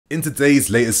In today's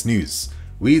latest news,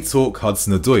 we talk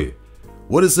Hudson-Odoi.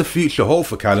 What does the future hold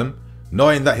for CALLUM,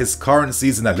 knowing that his current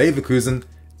season at Leverkusen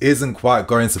isn't quite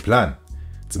going to plan?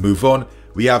 To move on,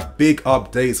 we have big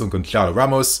updates on Goncalo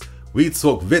Ramos, we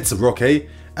talk VITOR ROQUE,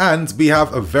 and we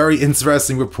have a very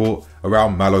interesting report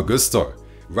around Malo.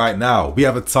 Right now, we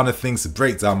have a ton of things to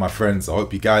break down, my friends. I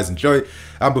hope you guys enjoy.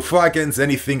 And before I get into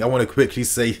anything, I want to quickly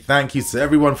say thank you to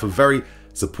everyone for very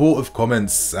supportive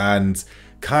comments and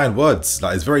kind words.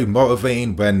 Like, it's very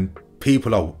motivating when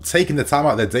people are taking the time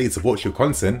out of their day to watch your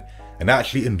content and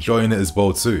actually enjoying it as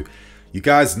well too. You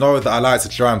guys know that I like to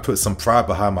try and put some pride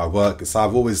behind my work. It's how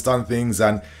I've always done things,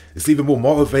 and it's even more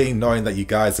motivating knowing that you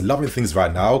guys are loving things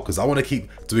right now, because I want to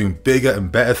keep doing bigger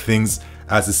and better things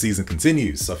as the season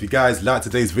continues. So if you guys like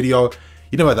today's video,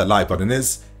 you know where that like button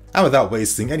is. And without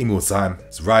wasting any more time,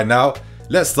 so right now,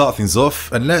 let's start things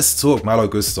off and let's talk Malo.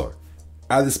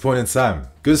 At this point in time,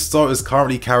 Gusto is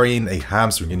currently carrying a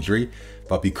hamstring injury,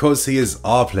 but because he is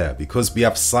our player, because we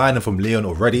have signed him from Lyon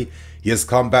already, he has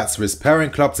come back to his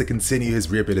parent club to continue his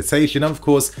rehabilitation and of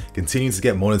course continue to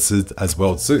get monitored as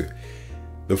well too.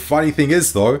 The funny thing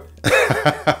is though,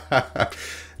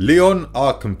 Lyon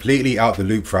are completely out the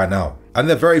loop right now, and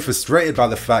they're very frustrated by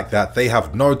the fact that they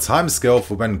have no timescale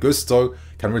for when Gusto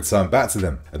can return back to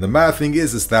them. And the mad thing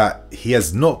is that he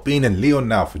has not been in Lyon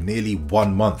now for nearly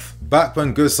 1 month. Back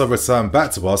when Gusto returned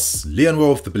back to us, Lyon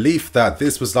were of the belief that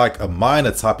this was like a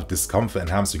minor type of discomfort and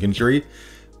hamstring injury,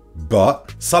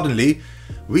 but suddenly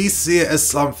we see it as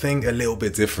something a little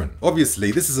bit different.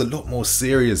 Obviously, this is a lot more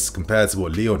serious compared to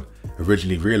what Lyon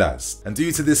originally realized. And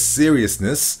due to this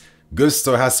seriousness,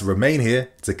 Gusto has to remain here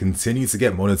to continue to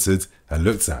get monitored and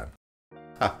looked at.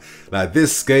 Like,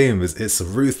 this game it's a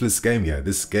ruthless game here.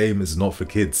 This game is not for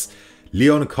kids.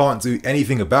 Lyon can't do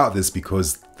anything about this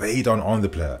because they don't own the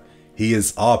player. He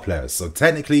is our player, so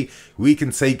technically we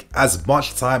can take as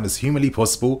much time as humanly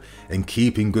possible in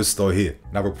keeping Gusto here.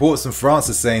 Now, reports from France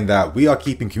are saying that we are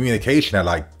keeping communication at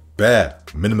like bare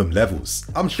minimum levels.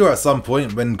 I'm sure at some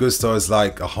point when Gusto is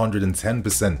like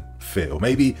 110% fit or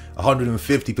maybe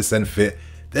 150% fit,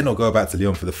 then he'll go back to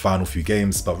Lyon for the final few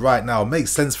games. But right now, it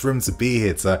makes sense for him to be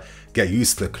here to get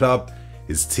used to the club,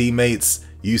 his teammates,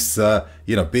 used to,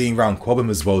 being around Cobham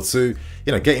as well too,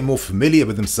 getting more familiar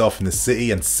with himself in the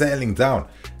city and settling down.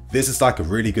 This is like a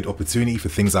really good opportunity for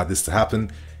things like this to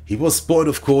happen. He was spotted,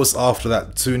 of course, after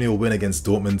that 2-0 win against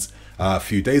Dortmund a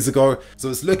few days ago. So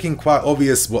it's looking quite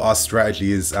obvious what our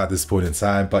strategy is at this point in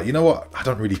time. But you know what? I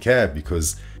don't really care,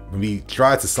 because when we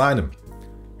tried to sign him,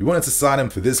 we wanted to sign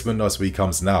him for this window so he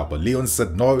comes now. But Lyon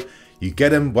said, no, you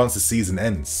get him once the season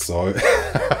ends. So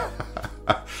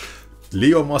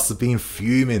Lyon must have been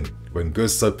fuming when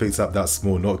Gusto picked up that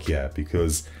small knock here,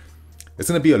 because it's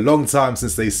going to be a long time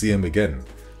since they see him again.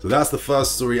 So that's the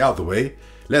first story out the way.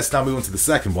 Let's now move on to the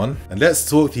second one, and let's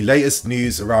talk the latest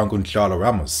news around Goncalo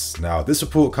Ramos. Now, this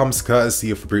report comes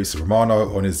courtesy of Fabrizio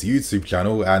Romano on his YouTube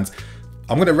channel, and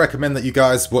I'm going to recommend that you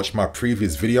guys watch my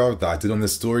previous video that I did on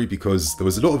this story, because there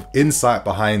was a lot of insight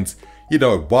behind,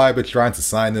 why we're trying to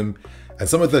sign him and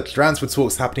some of the transfer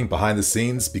talks happening behind the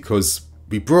scenes, because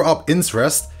we brought up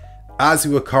interest as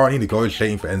we were currently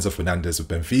negotiating for Enzo Fernandez with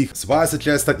Benfica. So I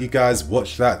suggest that you guys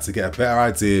watch that to get a better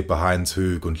idea behind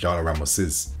who Goncalo Ramos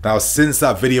is. Now, since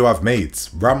that video I've made,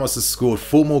 Ramos has scored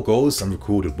 4 more goals and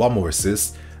recorded 1 more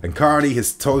assist, and currently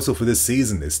his total for this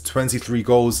season is 23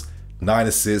 goals, 9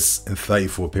 assists and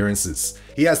 34 appearances.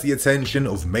 He has the attention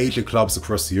of major clubs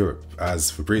across Europe. As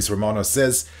Fabrizio Romano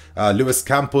says, Luis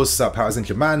Campos at Paris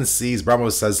Saint-Germain sees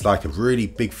Ramos as like a really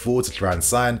big forward to try and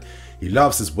sign. He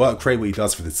loves his work rate, what he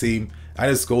does for the team, and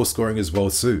his goal scoring as well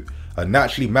too.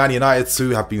 Naturally, Man United too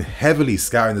have been heavily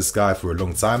scouting this guy for a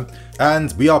long time,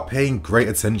 and we are paying great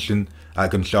attention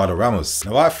at Goncalo Ramos.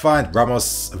 Now, I find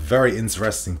Ramos a very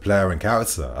interesting player and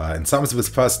character. In terms of his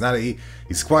personality,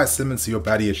 he's quite similar to your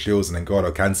Badia Shields and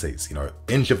N'Golo Kante's.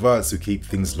 Introverts who keep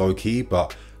things low key,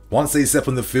 but once they step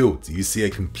on the field, you see a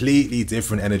completely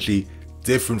different energy,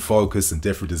 different focus and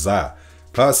different desire.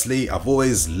 Personally, I've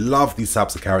always loved these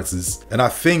types of characters, and I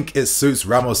think it suits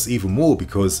Ramos even more,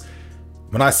 because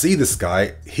when I see this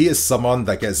guy, he is someone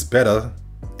that gets better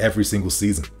every single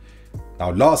season.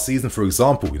 Now, last season, for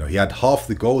example, he had half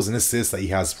the goals and assists that he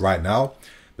has right now,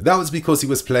 but that was because he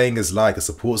was playing as like a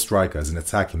support striker, as an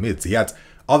attacking mid. He had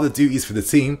other duties for the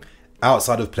team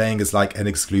outside of playing as like an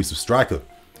exclusive striker.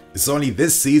 It's only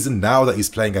this season now that he's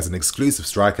playing as an exclusive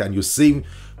striker, and you're seeing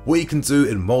what he can do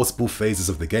in multiple phases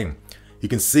of the game. You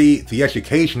can see the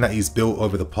education that he's built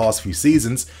over the past few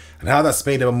seasons and how that's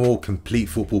made him a more complete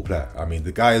football player. I mean,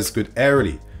 the guy is good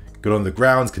aerially, good on the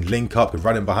ground, can link up, can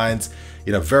run in behind.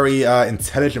 You know, very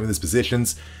intelligent with his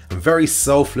positions and very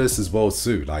selfless as well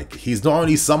too. Like, he's not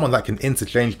only someone that can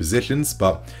interchange positions,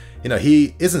 but you know,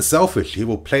 he isn't selfish. He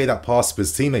will play that pass for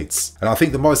his teammates. And I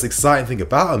think the most exciting thing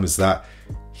about him is that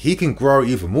he can grow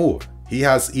even more. He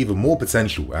has even more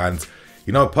potential. And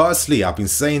you know, personally, I've been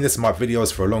saying this in my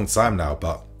videos for a long time now,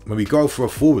 but when we go for a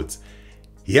forward,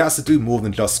 he has to do more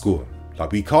than just score.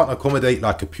 Like, we can't accommodate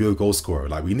like a pure goal scorer.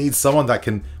 Like, we need someone that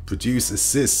can produce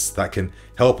assists, that can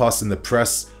help us in the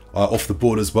press, off the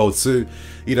ball as well too.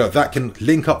 You know, that can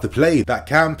link up the play, that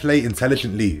can play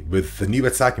intelligently with the new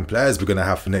attacking players we're going to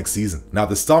have for next season. Now,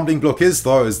 the stumbling block is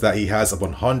that he has a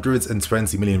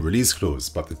 120 million release clause.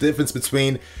 But the difference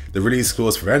between the release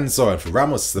clause for Enzo and for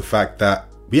Ramos is the fact that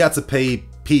we had to pay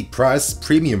peak price,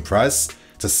 premium price,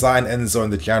 to sign Enzo in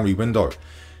the January window.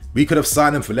 We could have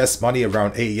signed him for less money,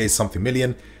 around 88 something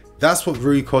million. That's what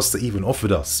Rui Costa even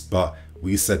offered us, but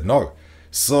we said no.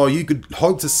 So you could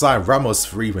hope to sign Ramos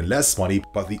for even less money,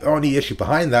 but the only issue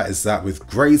behind that is that with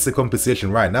greater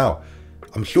competition right now,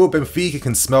 I'm sure Benfica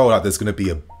can smell like there's going to be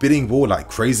a bidding war like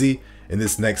crazy in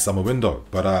this next summer window.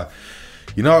 But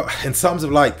you know, in terms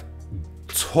of like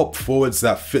top forwards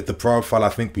that fit the profile I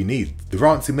think we need, there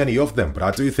aren't too many of them, but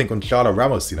I do think Goncalo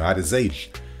Ramos, you know, at his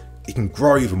age, he can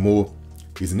grow even more.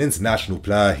 He's an international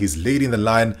player. He's leading the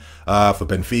line for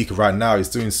Benfica right now. He's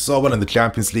doing so well in the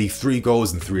Champions League, 3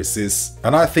 goals and 3 assists.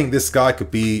 And I think this guy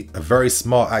could be a very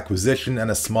smart acquisition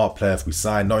and a smart player if we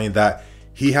sign, knowing that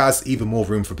he has even more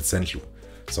room for potential.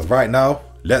 So right now,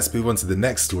 let's move on to the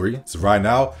next story. So right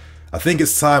now, I think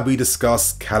it's time we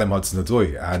discuss CALLUM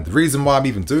Hudson-Odoi. And the reason why I'm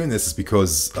even doing this is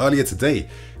because earlier today,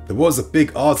 there was a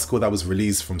big article that was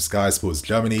released from Sky Sports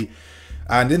Germany.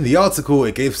 And in the article,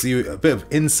 it gives you a bit of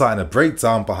insight and a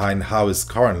breakdown behind how his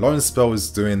current loan spell is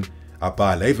doing at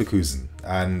Bayer Leverkusen.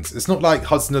 And it's not like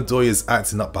Hudson-Odoi is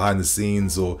acting up behind the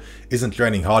scenes or isn't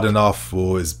training hard enough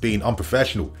or is being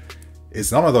unprofessional.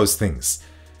 It's none of those things.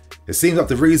 It seems like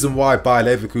the reason why Bayer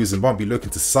Leverkusen won't be looking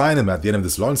to sign him at the end of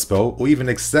this loan spell or even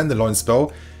extend the loan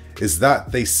spell is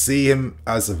that they see him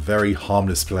as a very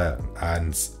harmless player.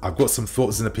 And I've got some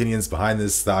thoughts and opinions behind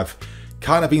this that I've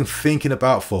kind of been thinking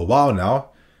about for a while now,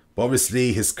 but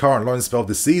obviously his current loan spell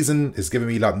this season is giving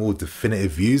me like more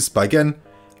definitive views. But again,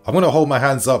 I'm going to hold my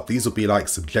hands up. These will be like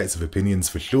subjective opinions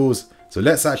for sure. So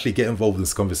let's actually get involved in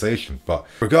this conversation. But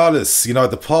regardless, you know,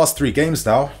 the past 3 games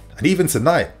now, and even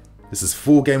tonight, this is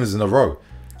 4 games in a row,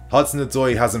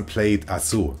 Hudson-Odoi hasn't played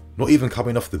at all, not even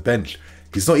coming off the bench.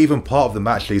 He's not even part of the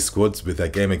matchday squads with their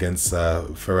game against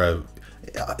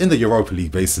in the Europa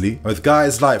League, basically, with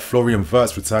guys like Florian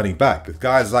Wirtz returning back, with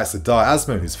guys like Serdar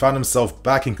Azmoun, who's found himself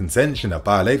back in contention at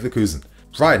Bayer Leverkusen.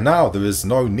 Right now, there is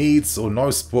no needs or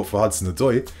no support for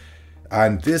Hudson-Odoi,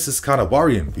 and this is kind of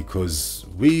worrying because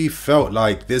we felt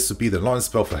like this would be the loan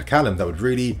spell for CALLUM that would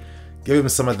really give him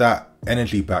some of that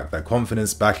energy back, that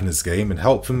confidence back in his game, and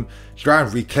help him try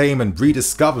and reclaim and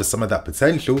rediscover some of that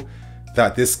potential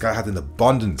that this guy had in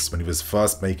abundance when he was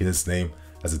first making his name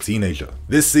as a teenager.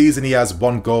 This season he has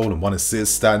 1 goal and 1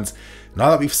 assist, and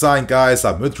now that we've signed guys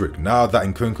like Mudryk, now that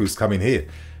Nkunku's coming here,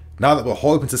 now that we're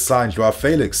hoping to sign Joao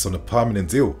Felix on a permanent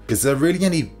deal, is there really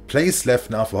any place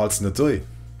left now for Hudson-Odoi?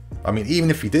 I mean,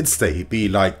 even if he did stay, he'd be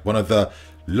like one of the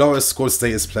lowest squad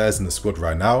status players in the squad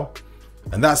right now,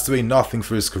 and that's doing nothing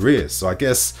for his career. So I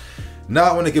guess now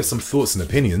I want to give some thoughts and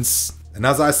opinions, and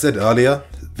as I said earlier,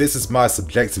 this is my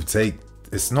subjective take.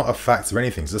 It's not a fact or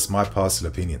anything, it's just my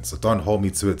personal opinion, so don't hold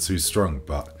me to it too strong.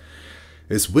 But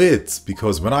it's weird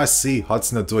because when I see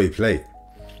Hudson-Odoi play,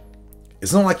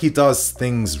 it's not like he does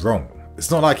things wrong.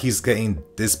 It's not like he's getting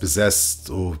dispossessed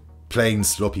or playing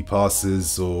sloppy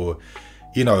passes or,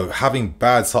 you know, having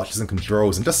bad touches and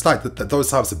controls and just like those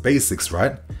types of basics,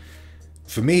 right?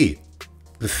 For me,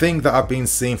 the thing that I've been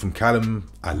seeing from CALLUM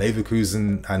at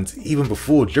Leverkusen and even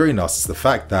before during us is the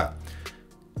fact that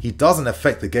he doesn't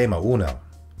affect the game at all now.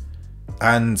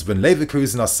 And when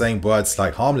Leverkusen are saying words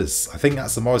like harmless, I think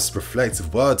that's the most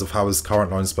reflective words of how his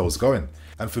current loan spell is going.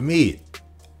 And for me,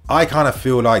 I kind of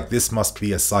feel like this must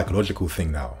be a psychological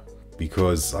thing now.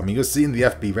 Because, I mean, you're seeing the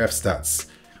FB ref stats.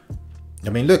 I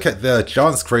mean, look at the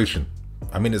chance creation.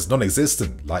 I mean, it's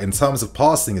non-existent. Like, in terms of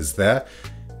passing, it's there.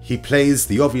 He plays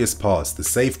the obvious pass, the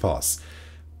safe pass.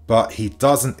 But he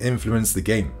doesn't influence the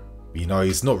game. You know,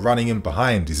 he's not running in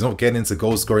behind. He's not getting into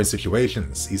goal-scoring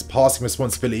situations. He's passing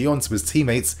responsibility on to his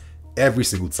teammates every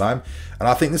single time. And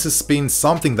I think this has been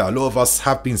something that a lot of us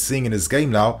have been seeing in his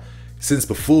game now since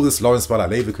before this loan spell at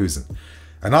Leverkusen.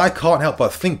 And I can't help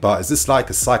but think, but is this like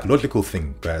a psychological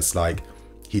thing where it's like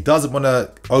he doesn't want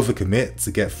to overcommit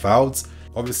to get fouled?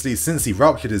 Obviously, since he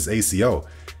ruptured his ACL,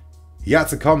 he had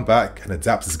to come back and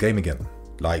adapt his game again.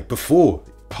 Like before,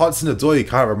 Hudson-Odoi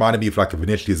kind of reminded me of like a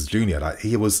Vinicius Jr. Like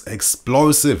he was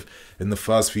explosive in the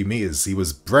first few meters. He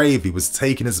was brave. He was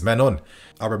taking his men on.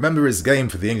 I remember his game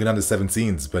for the England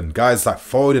under-17s when guys like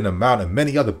Foden and Mount and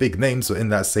many other big names were in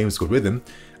that same squad with him.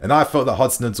 And I felt that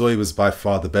Hudson-Odoi was by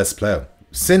far the best player.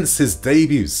 Since his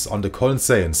debuts under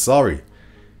Conte and Sarri,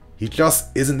 he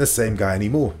just isn't the same guy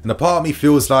anymore. And a part of me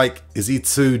feels like, is he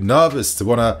too nervous to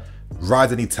want to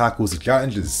ride any tackles or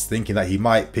challenges, thinking that he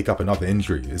might pick up another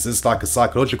injury? Is this like a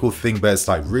psychological thing where it's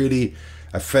like really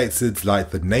affected like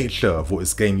the nature of what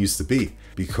his game used to be?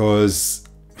 Because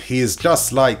he is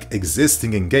just like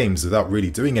existing in games without really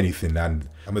doing anything, and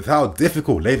with how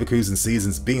difficult Leverkusen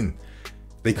season's been,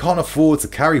 they can't afford to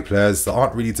carry players that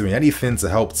aren't really doing anything to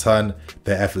help turn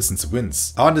their efforts into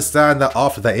wins. I understand that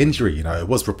after that injury, it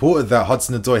was reported that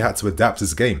Hudson-Odoi had to adapt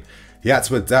his game. He had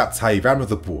to adapt how he ran with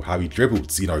the ball, how he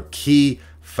dribbled, key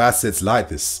facets like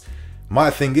this. My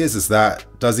thing is that,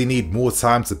 does he need more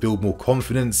time to build more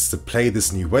confidence to play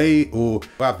this new way, or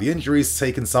have the injuries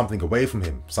taken something away from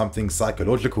him? Something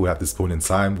psychological at this point in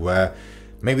time where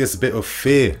maybe there's a bit of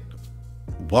fear,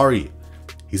 worry,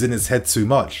 he's in his head too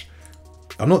much.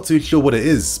 I'm not too sure what it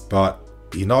is, but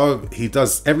he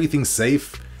does everything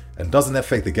safe and doesn't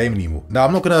affect the game anymore. Now,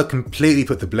 I'm not going to completely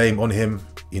put the blame on him.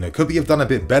 Could he have done a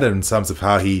bit better in terms of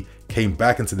how he came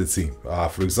back into the team?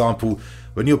 For example,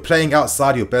 when you're playing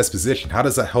outside your best position, how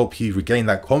does that help you regain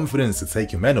that confidence to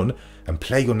take your men on and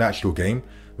play your natural game?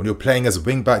 When you're playing as a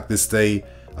wing back this day,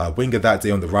 winger that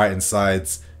day on the right hand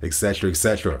sides, etc,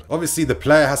 etc. Obviously, the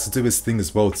player has to do his thing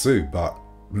as well too, but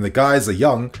when the guys are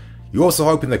young, you're also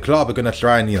hoping the club are going to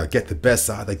try and get the best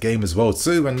out of the game as well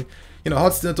too. And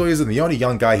Hudson-Odoi isn't the only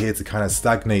young guy here to kind of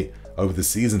stagnate over the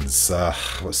seasons.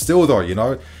 Still though,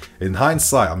 in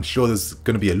hindsight, I'm sure there's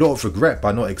going to be a lot of regret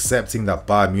by not accepting that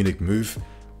Bayern Munich move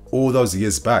all those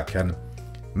years back. And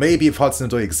maybe if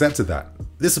Hudson-Odoi accepted that,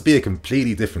 this would be a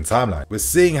completely different timeline. We're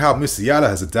seeing how Musiala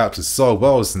has adapted so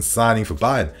well since signing for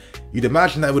Bayern. You'd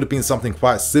imagine that would have been something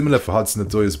quite similar for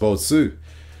Hudson-Odoi as well too.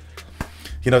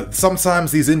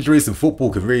 Sometimes these injuries in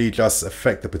football can really just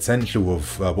affect the potential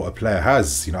of what a player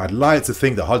has. I'd like to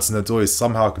think that Hudson-Odoi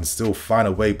somehow can still find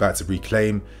a way back to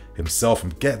reclaim himself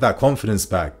and get that confidence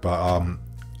back, but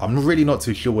I'm really not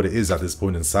too sure what it is at this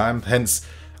point in time. Hence,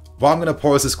 I'm going to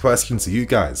pose this question to you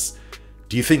guys.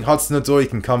 Do you think Hudson-Odoi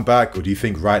can come back, or do you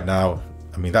think right now,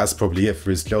 that's probably it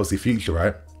for his Chelsea future,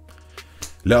 right?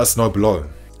 Let us know below.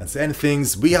 And to end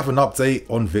things, we have an update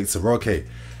on VITOR ROQUE.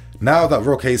 Now that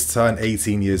Roque's turned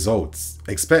 18 years old,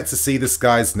 expect to see this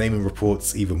guy's name in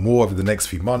reports even more over the next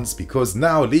few months, because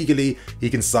now legally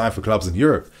he can sign for clubs in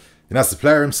Europe. And as the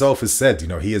player himself has said,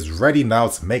 he is ready now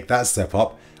to make that step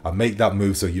up and make that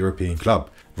move to a European club.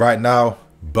 Right now,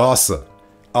 Barca,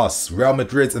 us, Real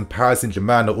Madrid and Paris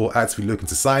Saint-Germain are all actively looking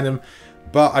to sign him,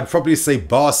 but I'd probably say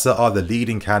Barca are the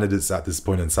leading candidates at this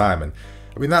point in time. And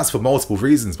that's for multiple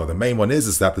reasons, but the main one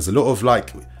is that there's a lot of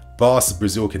Barca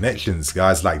Brazil connections,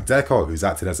 guys like Deco, who's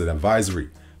acted as an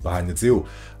advisory behind the deal.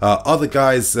 Other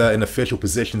guys in official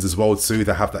positions as well too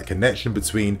that have that connection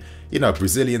between,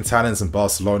 Brazilian talents and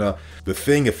Barcelona. The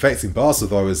thing affecting Barca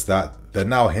though is that they're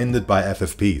now hindered by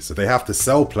FFP, so they have to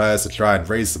sell players to try and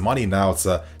raise the money now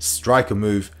to strike a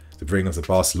move to bring them to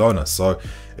Barcelona. So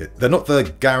they're not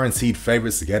the guaranteed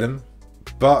favourites to get him,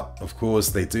 but of course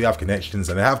they do have connections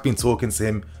and they have been talking to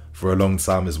him for a long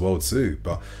time as well too.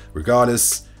 But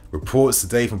regardless, reports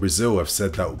today from Brazil have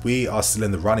said that we are still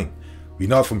in the running. We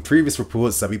know from previous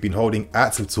reports that we've been holding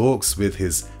active talks with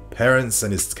his parents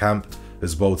and his camp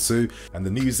as well too. And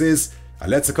the news is,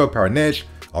 Atletico Paranaense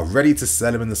are ready to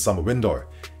sell him in the summer window.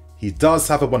 He does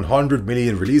have a 100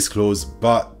 million release clause,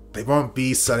 but they won't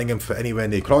be selling him for anywhere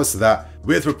near close to that,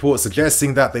 with reports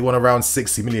suggesting that they want around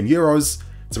 60 million euros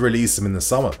to release him in the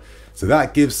summer. So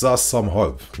that gives us some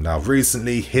hope. Now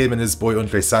recently, him and his boy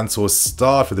Andre Santos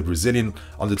starred for the Brazilian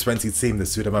under-20 team, the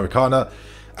Sudamericana,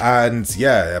 and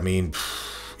yeah,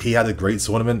 he had a great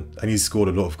tournament and he scored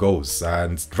a lot of goals.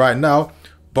 And right now,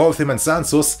 both him and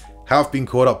Santos have been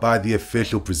caught up by the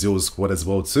official Brazil squad as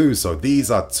well too. So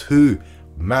these are two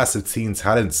massive teen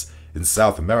talents in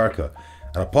South America.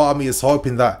 And a part of me is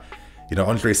hoping that,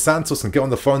 Andre Santos can get on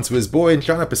the phone to his boy and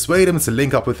trying to persuade him to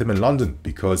link up with him in London.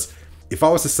 Because if I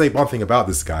was to say one thing about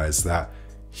this guy, is that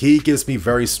he gives me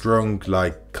very strong,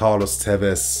 Carlos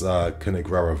Tevez, Kun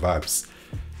Aguero vibes.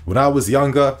 When I was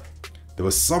younger, there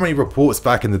were so many reports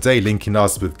back in the day linking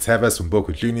us with Tevez from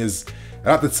Boca Juniors. And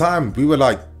at the time, we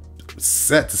were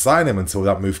set to sign him until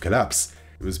that move collapsed.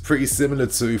 It was pretty similar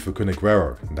to for Kun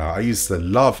Aguero. Now, I used to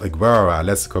love Aguero at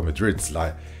Atletico Madrid.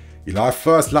 You know, I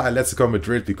first liked Atletico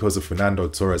Madrid because of Fernando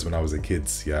Torres when I was a kid.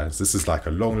 Yeah, so this is like a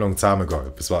long time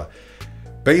ago. But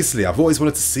basically, I've always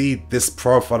wanted to see this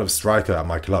profile of striker at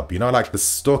my club. You know, like the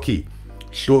stocky,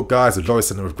 short guys with low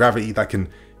center of gravity that can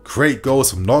create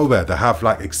goals from nowhere, that have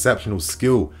like exceptional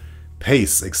skill,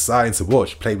 pace, exciting to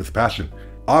watch, play with passion.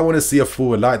 I want to see a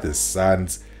forward like this,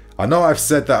 and I know I've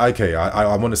said that, okay,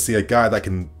 I want to see a guy that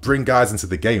can bring guys into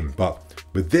the game, but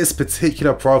with this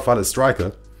particular profile of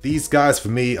striker, these guys for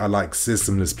me are like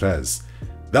systemless players.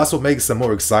 That's what makes them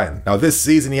more exciting. Now this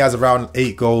season he has around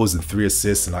 8 goals and 3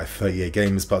 assists in like 38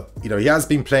 games, but you know, he has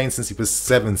been playing since he was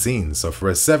 17. So for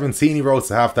a 17-year-old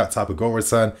to have that type of goal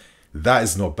return, that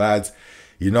is not bad.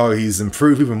 You know, he's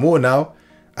improved even more now,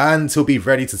 and he'll be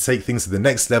ready to take things to the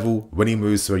next level when he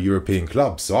moves to a European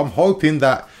club. So I'm hoping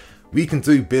that we can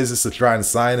do business to try and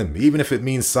sign him, even if it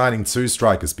means signing 2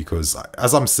 strikers, because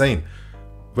as I'm saying,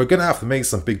 we're going to have to make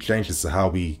some big changes to how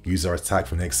we use our attack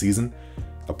for next season.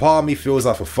 A part of me feels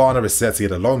like Fofana is set to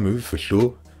get a loan move for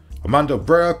sure. Armando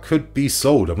Brea could be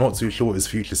sold. I'm not too sure what his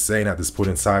future's saying at this point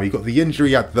in time. He got the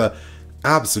injury at the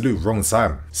absolute wrong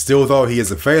time. Still though, he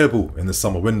is available in the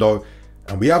summer window,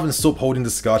 and we haven't stopped holding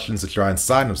discussions to try and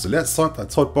sign him. So let's hope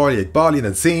that Todd Boehly and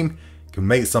the team can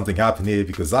make something happen here,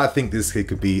 because I think this kid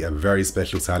could be a very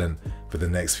special talent for the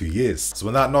next few years. So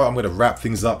on that note, I'm going to wrap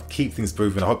things up, keep things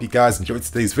moving. I hope you guys enjoyed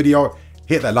today's video.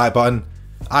 Hit that like button.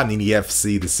 I'm Nini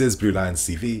FC, this is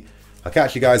BlueLionsTV. I'll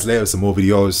catch you guys later with some more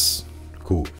videos. Cool.